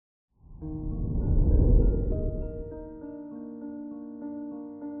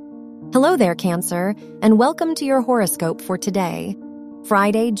Hello there, Cancer, and welcome to your horoscope for today,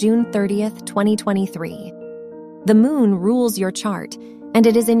 Friday, June 30th, 2023. The moon rules your chart, and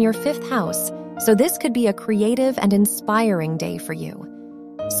it is in your 5th house, so this could be a creative and inspiring day for you.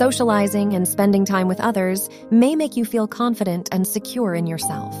 Socializing and spending time with others may make you feel confident and secure in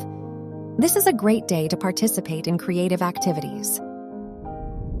yourself. This is a great day to participate in creative activities.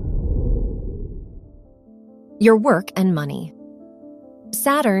 Your work and money.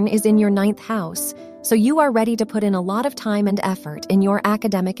 Saturn is in your 9th house, so you are ready to put in a lot of time and effort in your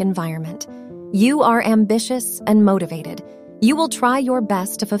academic environment. You are ambitious and motivated. You will try your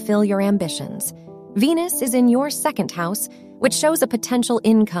best to fulfill your ambitions. Venus is in your 2nd house, which shows a potential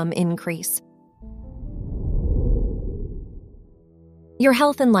income increase. Your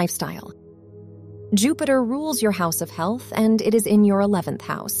health and lifestyle. Jupiter rules your house of health, and it is in your 11th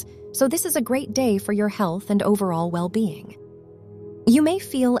house, so this is a great day for your health and overall well-being. You may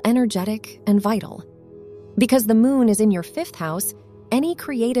feel energetic and vital. Because the moon is in your 5th house, any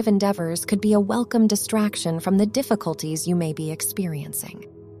creative endeavors could be a welcome distraction from the difficulties you may be experiencing.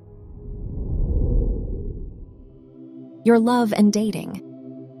 Your love and dating.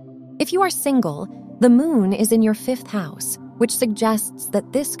 If you are single, the moon is in your 5th house, which suggests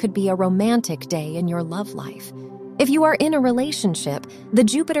that this could be a romantic day in your love life. If you are in a relationship, the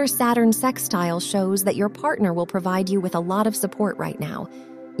Jupiter-Saturn sextile shows that your partner will provide you with a lot of support right now.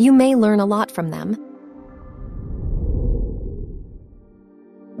 You may learn a lot from them.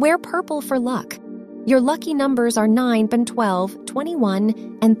 Wear purple for luck. Your lucky numbers are 9, 12,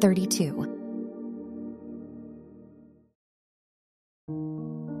 21, and 32.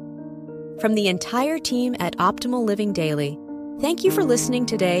 From the entire team at Optimal Living Daily, thank you for listening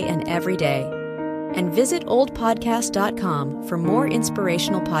today and every day. And visit oldpodcast.com for more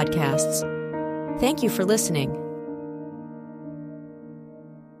inspirational podcasts. Thank you for listening.